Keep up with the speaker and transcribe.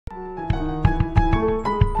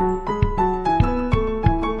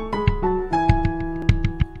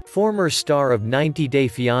Former star of 90 Day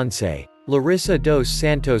Fiancé, Larissa Dos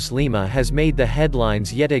Santos Lima has made the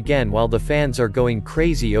headlines yet again while the fans are going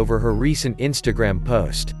crazy over her recent Instagram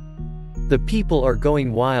post. The people are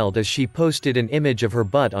going wild as she posted an image of her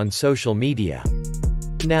butt on social media.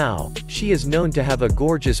 Now, she is known to have a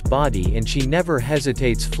gorgeous body and she never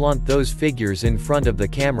hesitates flaunt those figures in front of the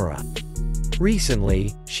camera.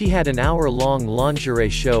 Recently, she had an hour-long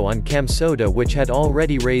lingerie show on Camsoda which had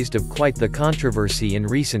already raised of quite the controversy in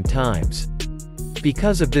recent times.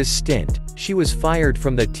 Because of this stint, she was fired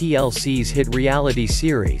from the TLC's hit reality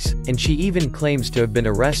series, and she even claims to have been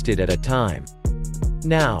arrested at a time.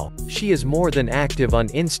 Now, she is more than active on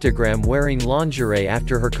Instagram wearing lingerie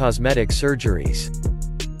after her cosmetic surgeries.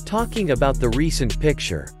 Talking about the recent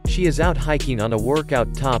picture, she is out hiking on a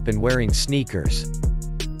workout top and wearing sneakers.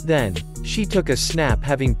 Then, she took a snap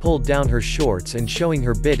having pulled down her shorts and showing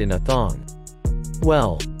her bit in a thong.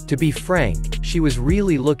 Well, to be frank, she was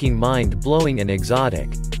really looking mind-blowing and exotic.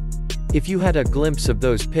 If you had a glimpse of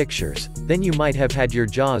those pictures, then you might have had your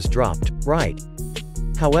jaws dropped, right?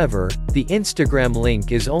 However, the Instagram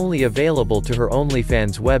link is only available to her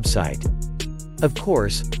OnlyFans website. Of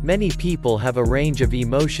course, many people have a range of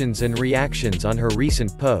emotions and reactions on her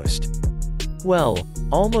recent post. Well,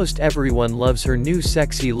 almost everyone loves her new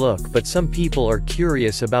sexy look, but some people are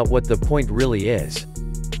curious about what the point really is.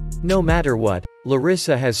 No matter what,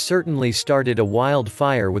 Larissa has certainly started a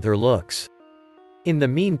wildfire with her looks. In the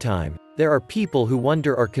meantime, there are people who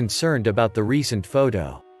wonder or concerned about the recent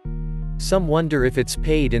photo. Some wonder if it's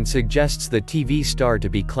paid and suggests the TV star to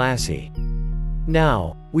be classy.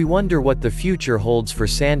 Now, we wonder what the future holds for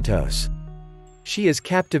Santos. She is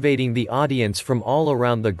captivating the audience from all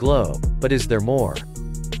around the globe, but is there more?